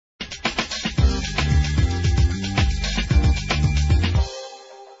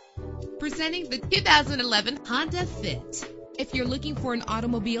Presenting the 2011 Honda Fit. If you're looking for an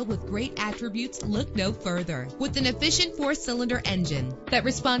automobile with great attributes, look no further. With an efficient 4-cylinder engine that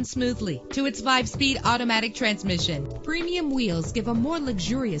responds smoothly to its 5-speed automatic transmission, premium wheels give a more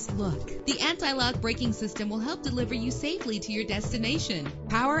luxurious look. The anti-lock braking system will help deliver you safely to your destination.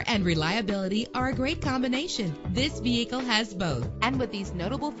 Power and reliability are a great combination. This vehicle has both. And with these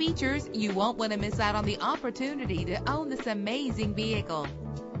notable features, you won't want to miss out on the opportunity to own this amazing vehicle.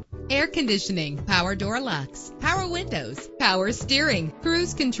 Air conditioning, power door locks, power windows, power steering,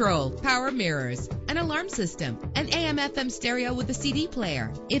 cruise control, power mirrors, an alarm system, an AM/FM stereo with a CD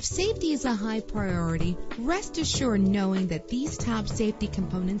player. If safety is a high priority, rest assured knowing that these top safety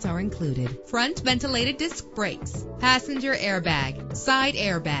components are included. Front ventilated disc brakes, passenger airbag, side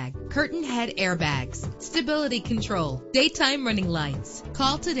airbag, curtain head airbags, stability control, daytime running lights.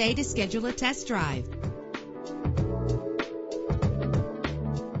 Call today to schedule a test drive.